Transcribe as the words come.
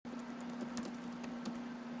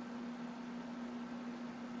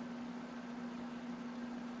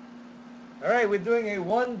Alright, we're doing a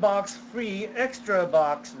one box free extra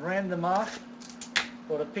box random off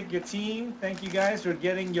for to pick your team. Thank you guys for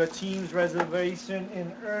getting your team's reservation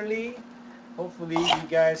in early. Hopefully you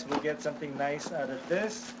guys will get something nice out of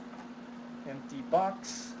this. Empty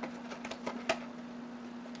box.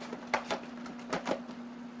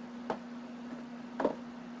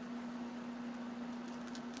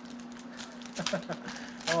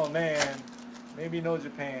 Oh man, maybe no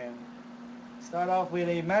Japan. Start off with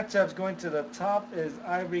a matchups. Going to the top is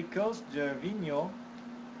Ivory Coast, Gervinho.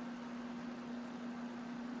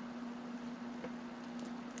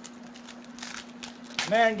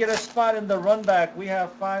 Man, get a spot in the run back. We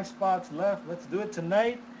have 5 spots left. Let's do it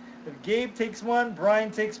tonight. If Gabe takes one,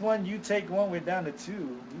 Brian takes one, you take one, we're down to 2.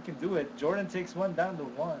 You can do it. Jordan takes one, down to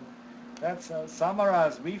 1. That's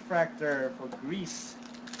Samaras Refractor for Greece.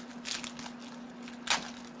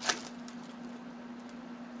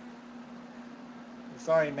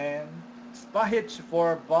 Sorry, man. Spahic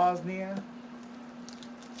for Bosnia.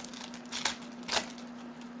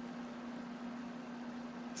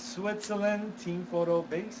 Switzerland team photo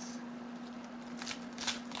base.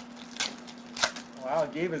 Wow,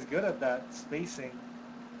 Gabe is good at that spacing.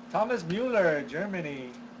 Thomas Müller, Germany.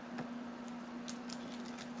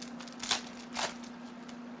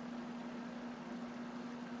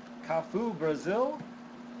 Cafu, Brazil.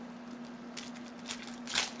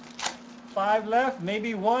 5 left,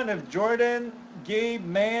 maybe 1 if Jordan, Gabe,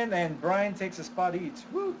 Man, and Brian takes a spot each.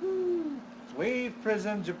 Woohoo! Wave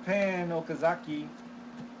Prizm, Japan, Okazaki.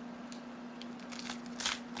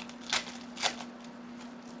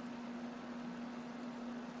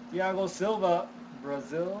 Thiago Silva,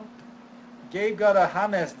 Brazil. Gabe got a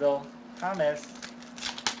James though. James.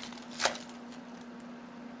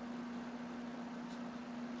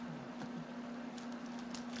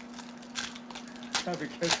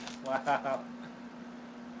 Because, wow.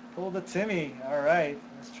 Pull the Timmy. Alright,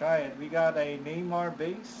 let's try it. We got a Neymar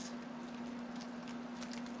base.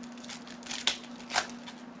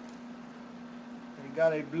 We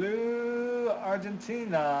got a blue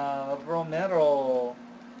Argentina, Romero.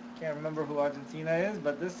 Can't remember who Argentina is,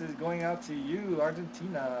 but this is going out to you,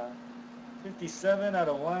 Argentina. 57 out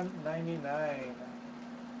of 199.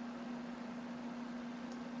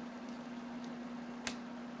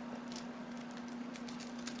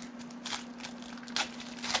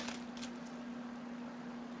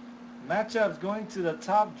 Matchups going to the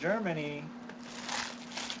top, Germany.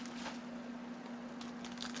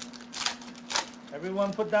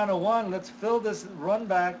 Everyone put down a 1. Let's fill this run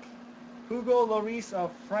back. Hugo Lloris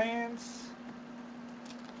of France.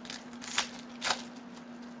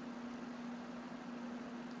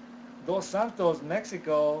 Dos Santos,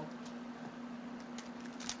 Mexico.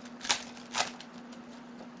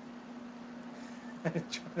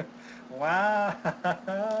 Wow.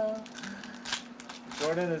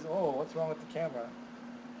 Jordan is, oh, what's wrong with the camera?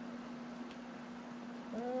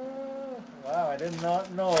 Wow, I did not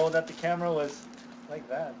know that the camera was like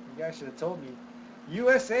that. You guys should have told me.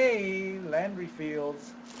 USA, Landry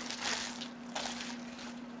Fields.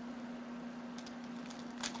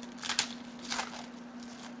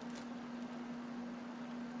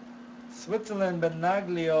 Switzerland,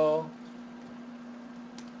 Benaglio.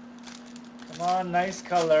 Come on, nice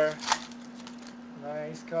color.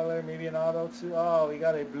 Nice color, maybe an auto too. Oh, we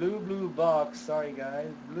got a blue box. Sorry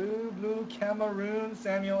guys. Blue Cameroon,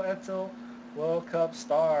 Samuel Eto'o, World Cup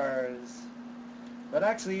stars. But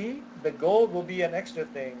actually, the gold will be an extra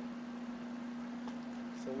thing.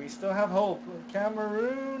 So we still have hope.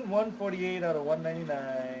 Cameroon, 148 out of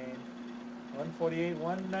 199. 148,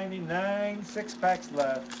 199, 6 packs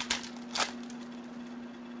left.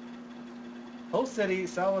 Host City,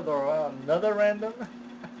 Salvador. Wow, another random.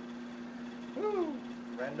 Woo.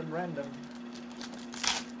 Random.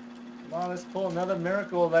 Come on, let's pull another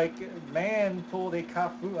miracle. Like, Man pulled a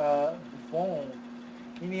Cafu, Buffon.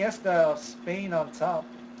 Iniesta of Spain on top.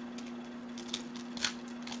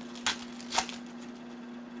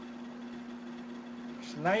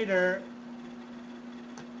 Schneider.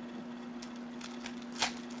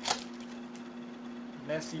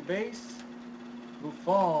 Messi base.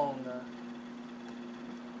 Buffon.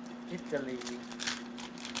 Italy.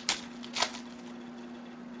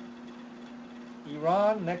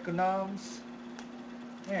 Iran, Nekonoms.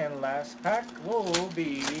 And last pack will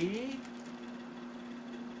be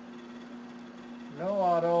no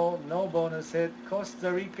auto, no bonus hit.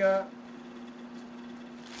 Costa Rica.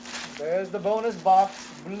 There's the bonus box.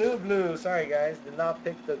 Blue. Sorry guys, did not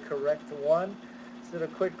pick the correct one. Let's do a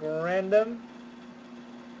quick random.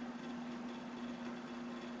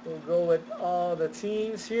 We'll go with all the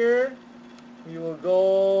teams here. We will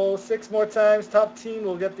go 6 more times. Top team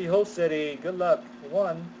will get the host city. Good luck.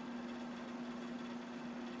 1.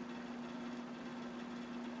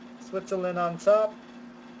 Switzerland on top.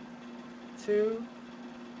 2.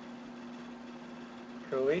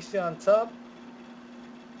 Croatia on top.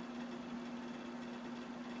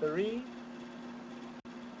 3.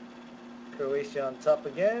 Croatia on top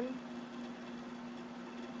again.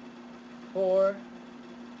 4.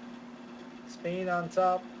 Spain on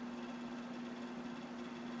top.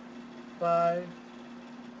 5.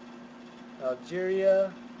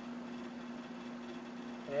 Algeria.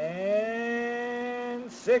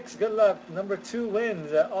 And 6. Good luck. Number 2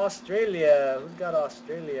 wins. Australia. Who's got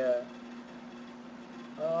Australia?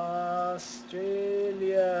 Australia.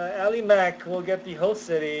 Ali Mac will get the host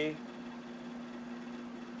city.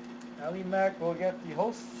 Ali Mac will get the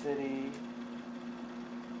host city.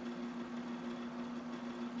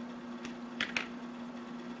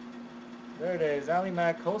 There it is. Ali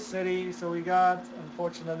Mac, host city. So we got,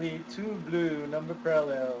 unfortunately, 2 blue, number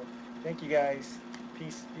parallel. Thank you guys.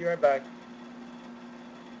 Peace. Be right back.